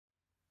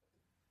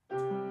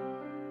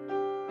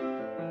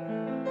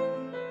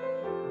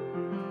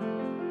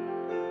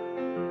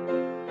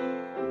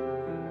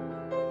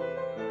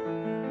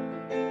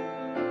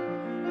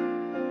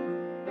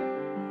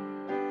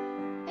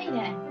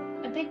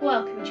big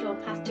welcome to your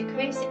Path to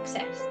Career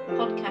Success, the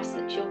podcast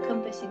that's your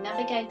compass in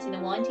navigating the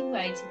winding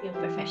roads of your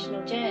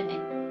professional journey.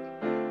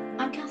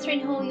 I'm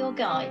Catherine Hall, your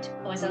guide,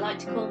 or as I like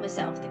to call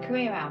myself, the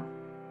Career Owl.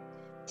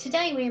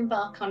 Today we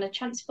embark on a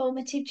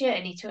transformative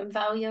journey to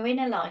unveil your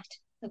inner light,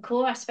 the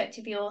core aspect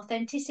of your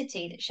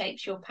authenticity that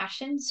shapes your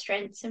passions,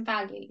 strengths and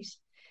values.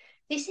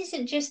 This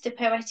isn't just a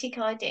poetic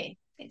idea,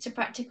 it's a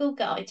practical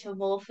guide to a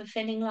more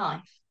fulfilling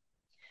life.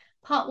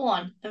 Part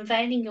 1,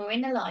 Unveiling Your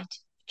Inner Light,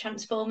 a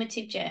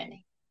Transformative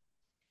Journey.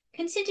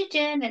 Consider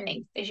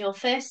journaling as your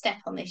first step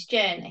on this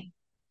journey.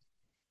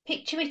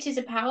 Picture it as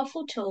a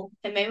powerful tool,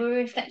 a mirror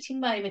reflecting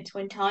moments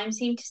when time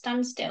seemed to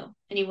stand still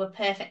and you were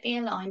perfectly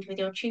aligned with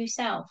your true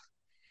self.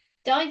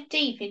 Dive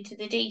deep into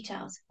the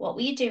details. What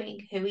were you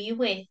doing? Who were you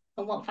with?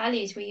 And what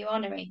values were you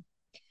honouring?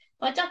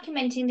 By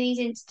documenting these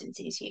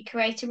instances, you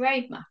create a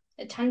roadmap,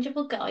 a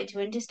tangible guide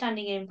to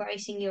understanding and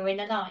embracing your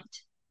inner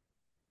light.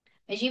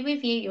 As you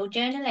review your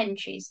journal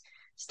entries,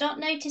 start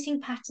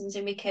noticing patterns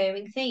and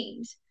recurring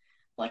themes.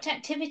 What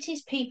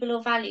activities, people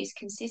or values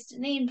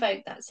consistently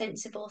invoke that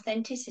sense of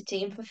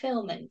authenticity and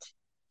fulfillment?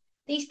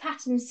 These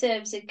patterns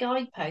serve as a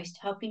guidepost,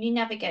 helping you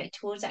navigate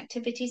towards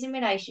activities and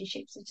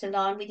relationships that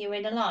align with your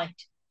inner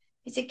light.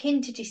 It's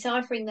akin to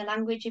deciphering the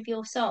language of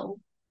your soul.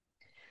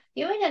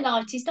 Your inner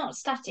light is not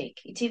static,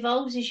 it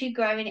evolves as you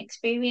grow and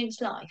experience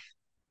life.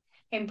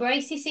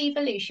 Embrace this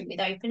evolution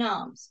with open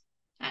arms.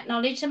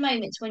 Acknowledge the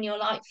moments when your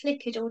light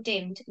flickered or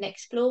dimmed and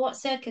explore what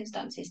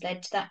circumstances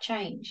led to that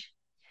change.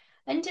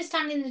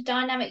 Understanding the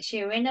dynamics of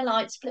your inner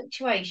light's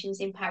fluctuations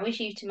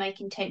empowers you to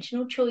make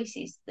intentional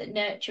choices that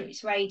nurture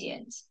its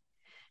radiance.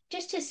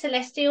 Just as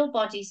celestial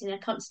bodies in a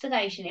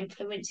constellation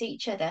influence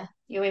each other,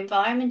 your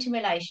environment and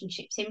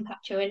relationships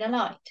impact your inner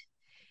light.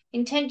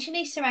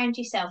 Intentionally surround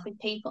yourself with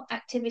people,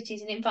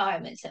 activities, and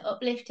environments that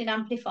uplift and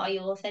amplify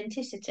your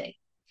authenticity.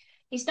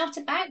 It's not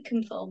about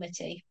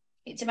conformity,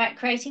 it's about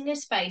creating a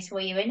space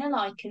where your inner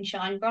light can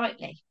shine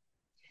brightly.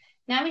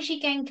 Now, as you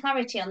gain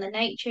clarity on the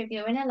nature of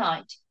your inner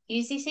light,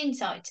 use this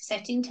insight to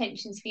set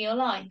intentions for your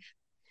life.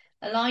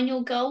 Align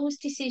your goals,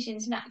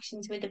 decisions, and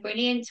actions with the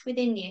brilliance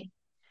within you.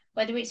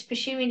 Whether it's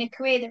pursuing a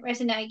career that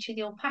resonates with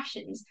your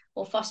passions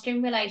or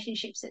fostering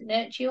relationships that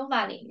nurture your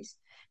values,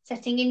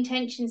 setting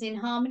intentions in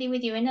harmony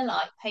with your inner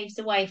light paves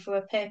the way for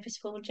a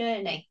purposeful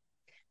journey.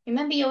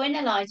 Remember, your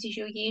inner light is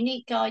your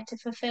unique guide to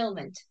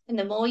fulfillment, and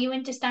the more you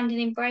understand and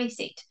embrace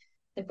it,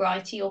 the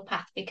brighter your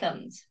path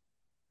becomes.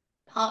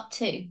 Part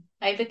 2,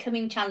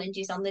 Overcoming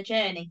Challenges on the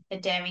Journey, a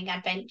Daring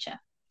Adventure.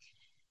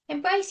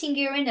 Embracing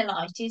your inner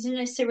light isn't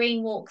a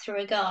serene walk through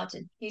a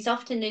garden. It's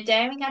often a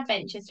daring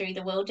adventure through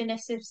the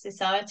wilderness of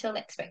societal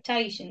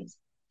expectations.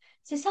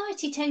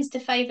 Society tends to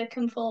favour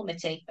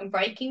conformity, and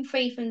breaking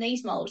free from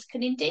these moulds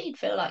can indeed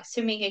feel like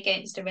swimming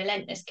against a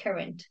relentless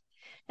current.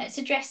 Let's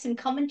address some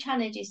common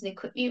challenges and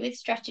equip you with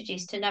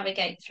strategies to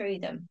navigate through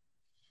them.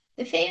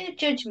 The fear of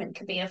judgment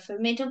can be a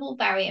formidable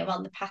barrier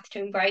on the path to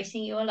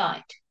embracing your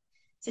light.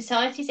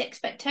 Society's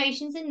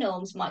expectations and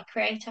norms might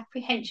create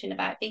apprehension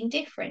about being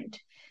different.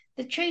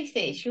 The truth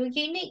is, your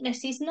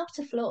uniqueness is not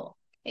a flaw.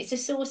 It's a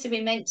source of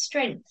immense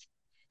strength.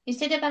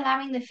 Instead of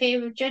allowing the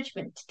fear of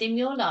judgment to dim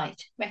your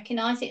light,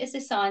 recognise it as a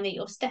sign that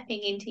you're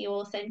stepping into your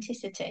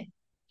authenticity.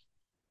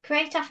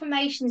 Create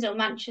affirmations or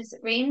mantras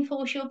that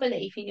reinforce your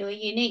belief in your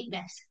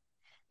uniqueness.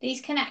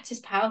 These can act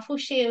as powerful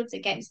shields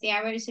against the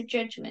arrows of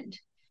judgment.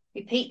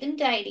 Repeat them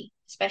daily,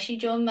 especially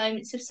during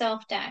moments of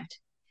self-doubt.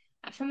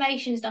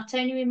 Affirmations not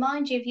only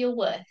remind you of your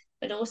worth,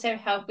 but also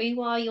help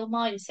rewire your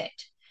mindset,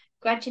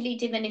 gradually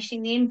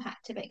diminishing the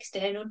impact of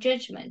external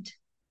judgment.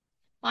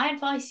 My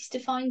advice is to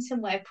find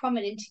somewhere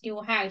prominent in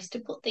your house to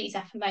put these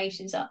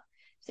affirmations up,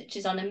 such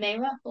as on a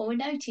mirror or a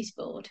notice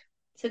board,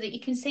 so that you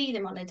can see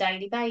them on a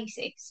daily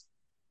basis.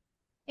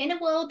 In a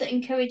world that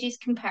encourages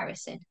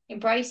comparison,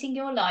 embracing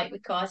your light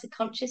requires a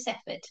conscious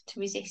effort to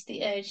resist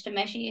the urge to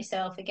measure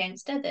yourself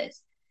against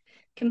others.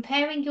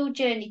 Comparing your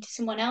journey to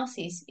someone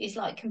else's is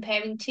like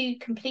comparing two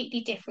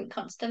completely different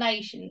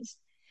constellations.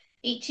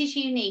 Each is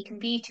unique and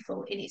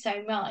beautiful in its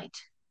own right.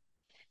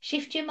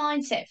 Shift your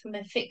mindset from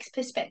a fixed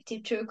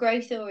perspective to a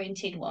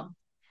growth-oriented one.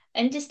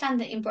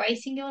 Understand that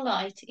embracing your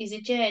light is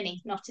a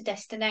journey, not a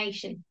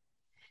destination.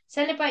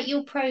 Celebrate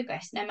your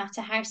progress, no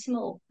matter how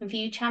small, and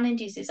view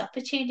challenges as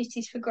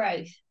opportunities for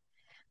growth.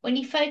 When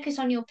you focus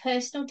on your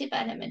personal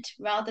development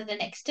rather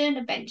than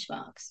external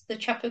benchmarks, the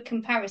trap of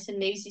comparison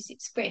loses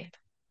its grip.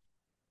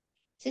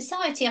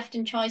 Society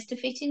often tries to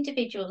fit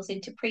individuals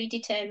into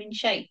predetermined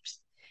shapes,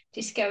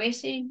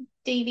 discouraging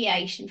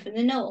deviation from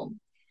the norm.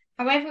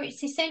 However,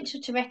 it's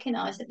essential to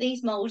recognise that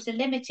these moulds are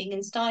limiting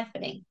and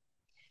stifling.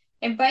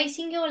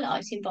 Embracing your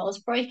light involves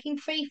breaking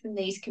free from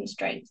these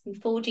constraints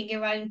and forging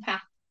your own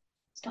path.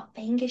 Stop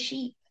being a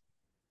sheep.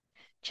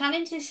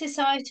 Challenge the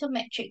societal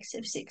metrics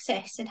of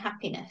success and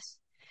happiness.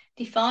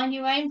 Define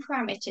your own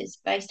parameters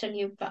based on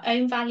your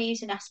own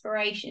values and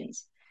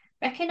aspirations.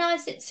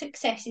 Recognise that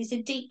success is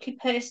a deeply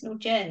personal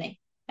journey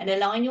and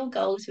align your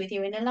goals with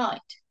your inner light.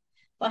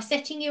 By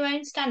setting your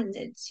own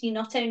standards, you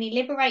not only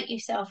liberate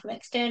yourself from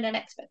external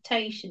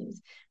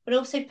expectations, but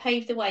also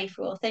pave the way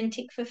for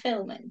authentic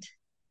fulfillment.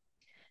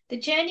 The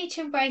journey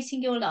to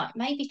embracing your light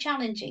may be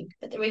challenging,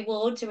 but the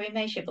rewards are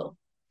immeasurable.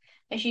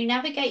 As you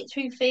navigate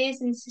through fears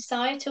and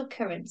societal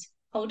currents,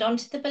 hold on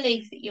to the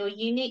belief that your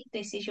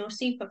uniqueness is your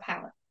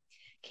superpower.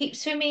 Keep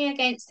swimming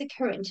against the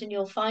current and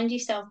you'll find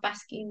yourself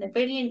basking in the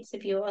brilliance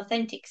of your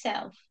authentic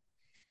self.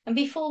 And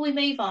before we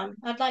move on,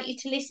 I'd like you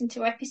to listen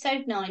to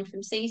episode 9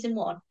 from season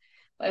 1,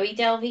 where we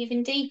delve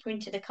even deeper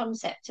into the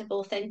concept of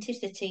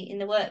authenticity in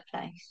the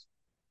workplace.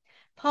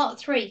 Part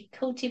 3,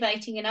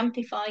 cultivating and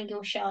amplifying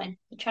your shine,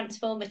 the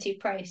transformative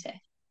process.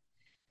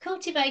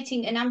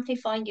 Cultivating and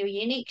amplifying your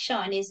unique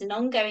shine is an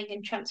ongoing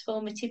and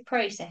transformative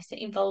process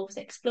that involves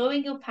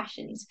exploring your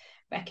passions,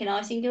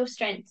 recognizing your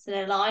strengths, and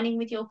aligning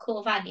with your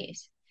core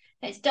values.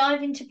 Let's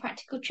dive into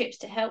practical tips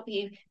to help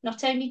you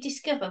not only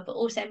discover but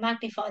also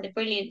magnify the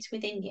brilliance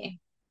within you.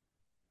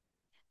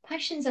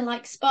 Passions are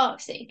like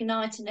sparks that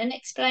ignite an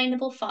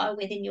unexplainable fire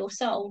within your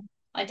soul.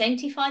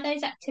 Identify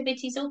those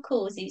activities or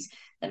causes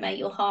that make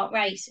your heart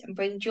race and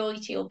bring joy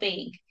to your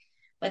being.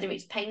 Whether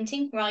it's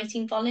painting,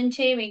 writing,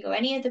 volunteering, or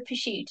any other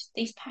pursuit,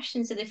 these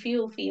passions are the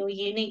fuel for your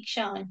unique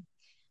shine.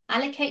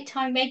 Allocate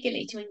time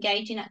regularly to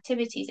engage in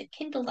activities that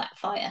kindle that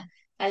fire,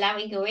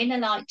 allowing your inner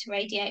light to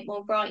radiate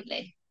more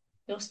brightly.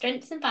 Your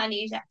strengths and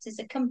values act as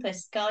a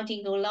compass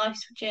guiding your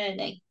life's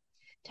journey.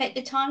 Take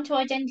the time to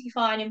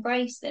identify and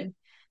embrace them.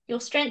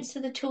 Your strengths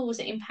are the tools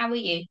that empower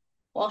you,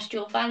 whilst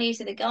your values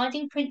are the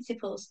guiding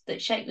principles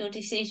that shape your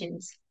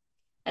decisions.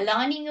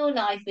 Aligning your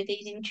life with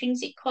these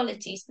intrinsic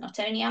qualities not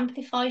only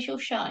amplifies your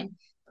shine,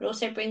 but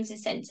also brings a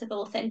sense of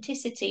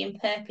authenticity and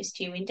purpose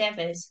to your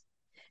endeavours.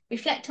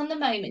 Reflect on the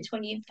moments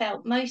when you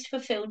felt most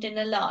fulfilled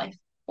in life.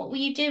 What were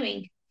you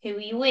doing? Who were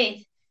you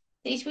with?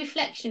 These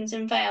reflections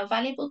unveil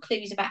valuable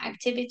clues about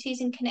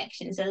activities and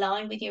connections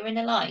aligned with your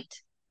inner light.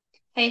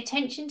 Pay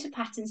attention to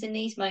patterns in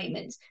these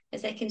moments,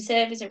 as they can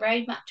serve as a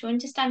roadmap to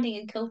understanding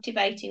and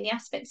cultivating the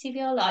aspects of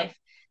your life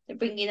that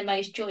bring you the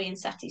most joy and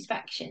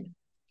satisfaction.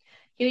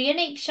 Your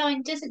unique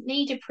shine doesn't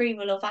need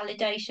approval or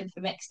validation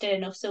from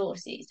external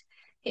sources.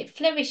 It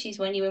flourishes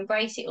when you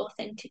embrace it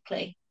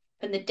authentically,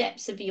 from the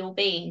depths of your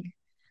being.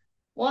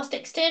 Whilst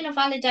external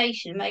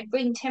validation may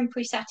bring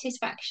temporary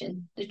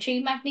satisfaction, the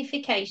true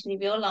magnification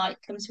of your light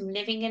comes from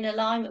living in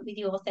alignment with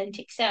your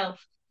authentic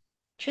self.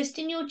 Trust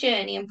in your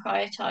journey and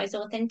prioritize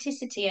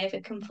authenticity over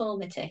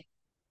conformity.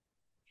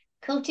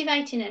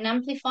 Cultivating and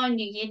amplifying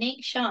your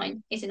unique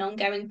shine is an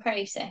ongoing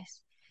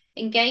process.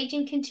 Engage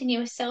in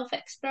continuous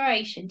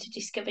self-exploration to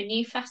discover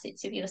new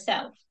facets of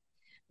yourself.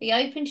 Be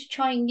open to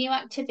trying new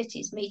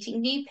activities,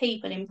 meeting new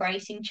people,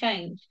 embracing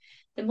change.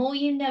 The more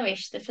you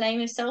nourish the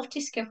flame of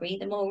self-discovery,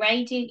 the more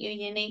radiant your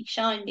unique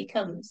shine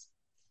becomes.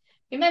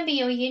 Remember,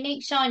 your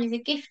unique shine is a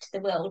gift to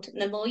the world,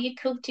 and the more you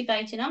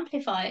cultivate and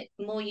amplify it,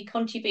 the more you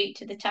contribute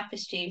to the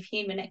tapestry of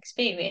human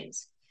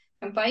experience.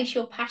 Embrace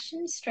your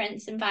passions,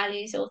 strengths, and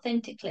values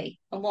authentically,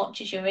 and watch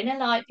as your inner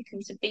light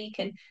becomes a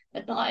beacon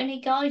that not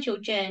only guides your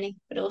journey,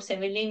 but also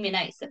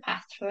illuminates the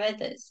path for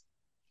others.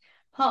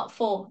 Part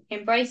 4,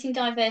 Embracing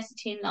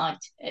Diversity and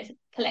Light, a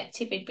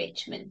Collective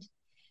Enrichment.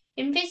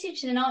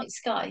 Envisage the night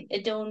sky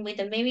adorned with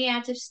a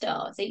myriad of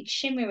stars, each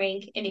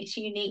shimmering in its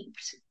unique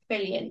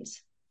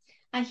brilliance.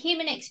 Our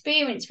human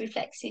experience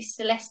reflects this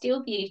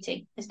celestial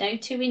beauty, as no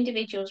two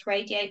individuals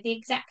radiate the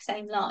exact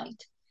same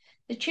light.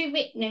 The true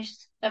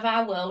richness of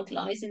our world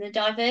lies in the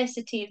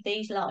diversity of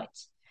these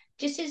lights.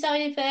 Just as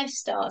diverse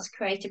stars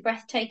create a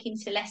breathtaking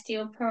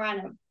celestial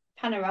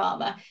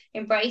panorama,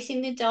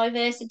 embracing the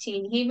diversity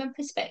in human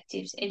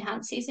perspectives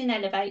enhances and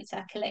elevates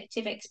our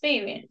collective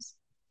experience.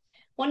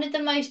 One of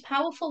the most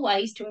powerful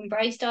ways to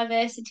embrace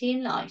diversity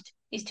in light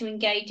is to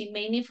engage in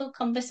meaningful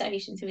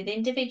conversations with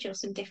individuals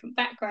from different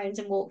backgrounds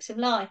and walks of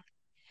life.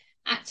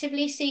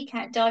 Actively seek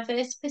out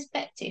diverse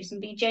perspectives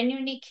and be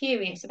genuinely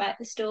curious about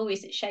the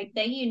stories that shape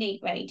their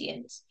unique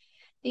radiance.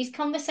 These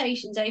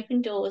conversations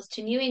open doors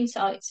to new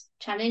insights,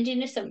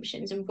 challenging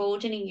assumptions, and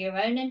broadening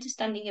your own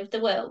understanding of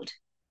the world.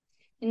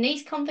 In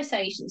these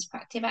conversations,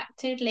 practice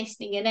active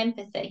listening and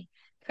empathy.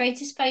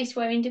 Create a space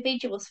where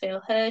individuals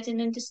feel heard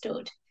and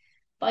understood.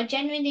 By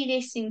genuinely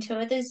listening to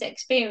others'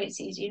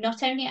 experiences, you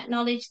not only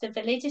acknowledge the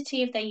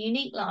validity of their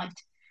unique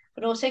light,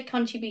 but also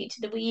contribute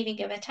to the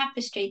weaving of a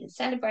tapestry that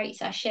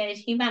celebrates our shared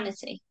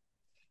humanity.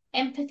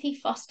 Empathy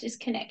fosters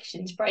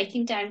connections,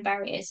 breaking down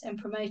barriers and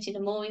promoting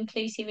a more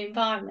inclusive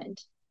environment.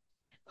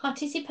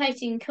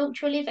 Participating in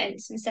cultural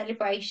events and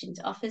celebrations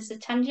offers a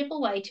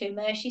tangible way to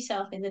immerse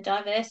yourself in the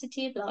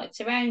diversity of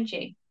lights around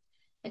you.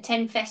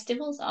 Attend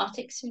festivals, art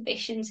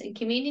exhibitions, and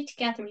community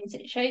gatherings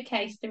that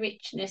showcase the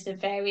richness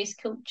of various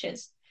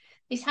cultures.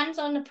 This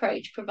hands-on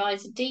approach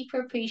provides a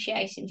deeper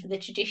appreciation for the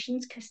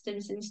traditions,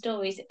 customs, and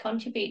stories that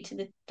contribute to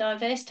the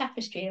diverse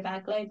tapestry of our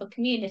global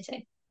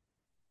community.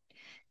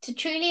 To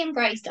truly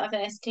embrace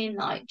diversity in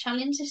light,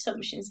 challenge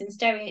assumptions and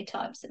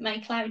stereotypes that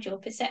may cloud your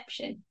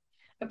perception.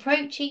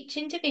 Approach each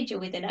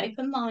individual with an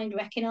open mind,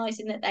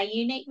 recognizing that their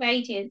unique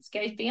radiance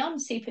goes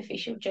beyond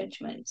superficial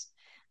judgments.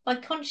 By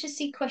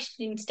consciously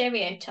questioning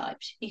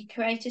stereotypes, you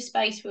create a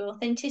space for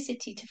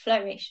authenticity to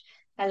flourish,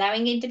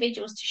 allowing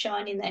individuals to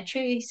shine in their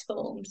truest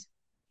forms.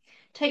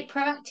 Take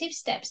proactive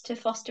steps to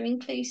foster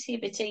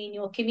inclusivity in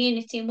your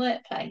community and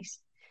workplace.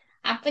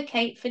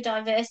 Advocate for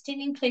diversity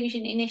and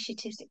inclusion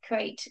initiatives that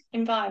create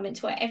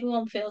environments where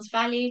everyone feels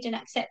valued and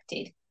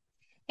accepted.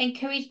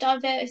 Encourage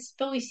diverse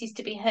voices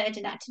to be heard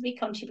and actively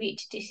contribute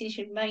to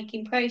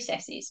decision-making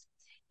processes.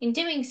 In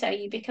doing so,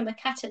 you become a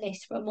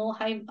catalyst for a more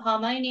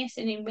harmonious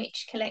and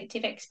enriched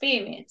collective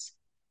experience.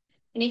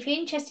 And if you're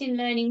interested in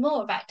learning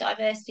more about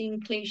diversity and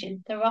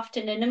inclusion, there are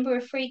often a number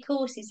of free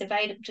courses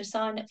available to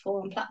sign up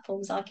for on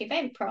platforms like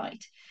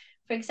Eventbrite.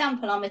 For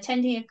example, I'm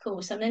attending a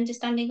course on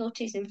understanding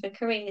autism for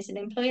careers and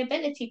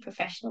employability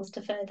professionals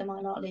to further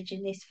my knowledge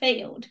in this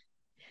field.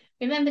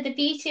 Remember, the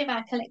beauty of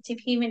our collective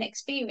human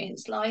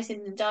experience lies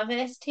in the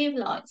diversity of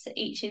lights that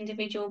each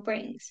individual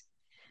brings.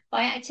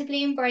 By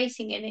actively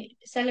embracing and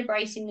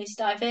celebrating this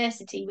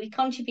diversity, we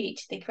contribute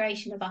to the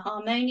creation of a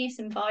harmonious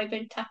and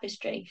vibrant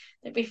tapestry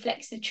that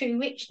reflects the true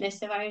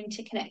richness of our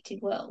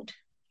interconnected world.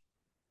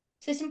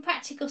 So, some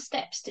practical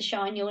steps to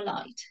shine your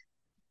light.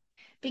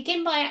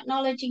 Begin by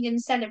acknowledging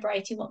and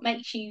celebrating what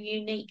makes you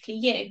uniquely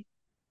you.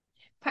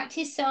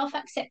 Practice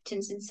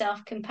self-acceptance and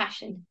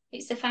self-compassion.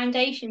 It's the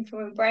foundation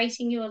for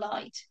embracing your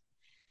light.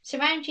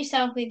 Surround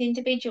yourself with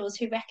individuals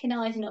who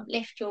recognise and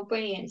uplift your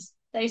brilliance,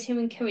 those who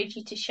encourage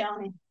you to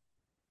shine.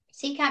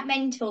 Seek out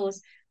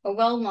mentors or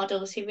role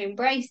models who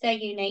embrace their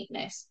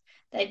uniqueness.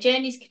 Their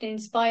journeys can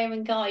inspire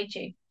and guide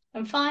you.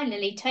 And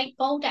finally, take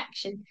bold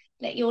action.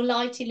 Let your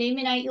light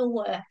illuminate your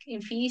work,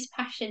 infuse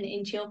passion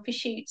into your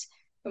pursuits,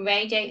 and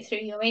radiate through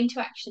your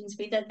interactions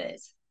with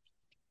others.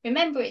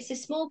 Remember, it's the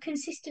small,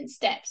 consistent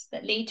steps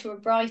that lead to a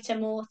brighter,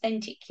 more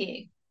authentic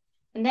you.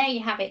 And there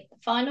you have it,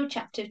 the final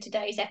chapter of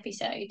today's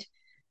episode.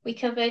 We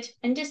covered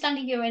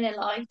understanding your inner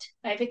light,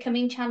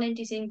 overcoming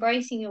challenges,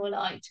 embracing your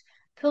light,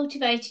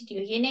 cultivated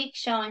your unique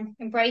shine,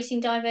 embracing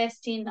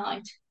diversity in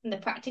light, and the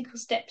practical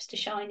steps to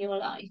shine your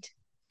light.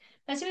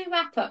 As we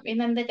wrap up,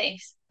 remember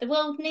this: the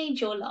world needs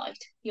your light,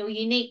 your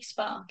unique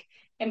spark.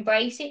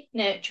 Embrace it,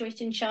 nurture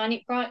it, and shine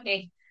it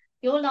brightly.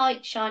 Your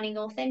light, shining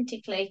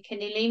authentically, can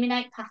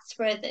illuminate paths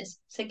for others.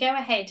 So go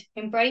ahead,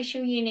 embrace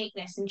your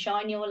uniqueness, and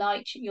shine your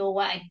light your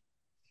way.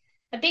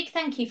 A big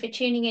thank you for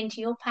tuning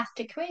into your path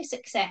to career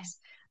success,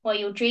 while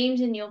your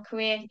dreams and your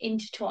career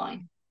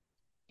intertwine.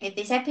 If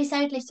this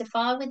episode lit a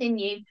fire within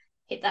you,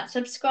 hit that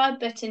subscribe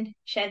button,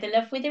 share the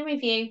love with a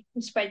review,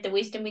 and spread the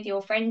wisdom with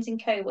your friends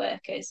and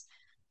co-workers.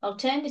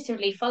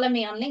 Alternatively, follow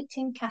me on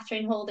LinkedIn,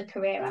 Catherine Hall, the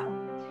Career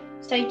Owl.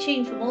 Stay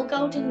tuned for more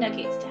golden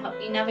nuggets to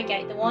help you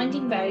navigate the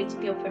winding roads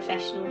of your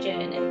professional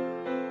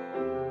journey.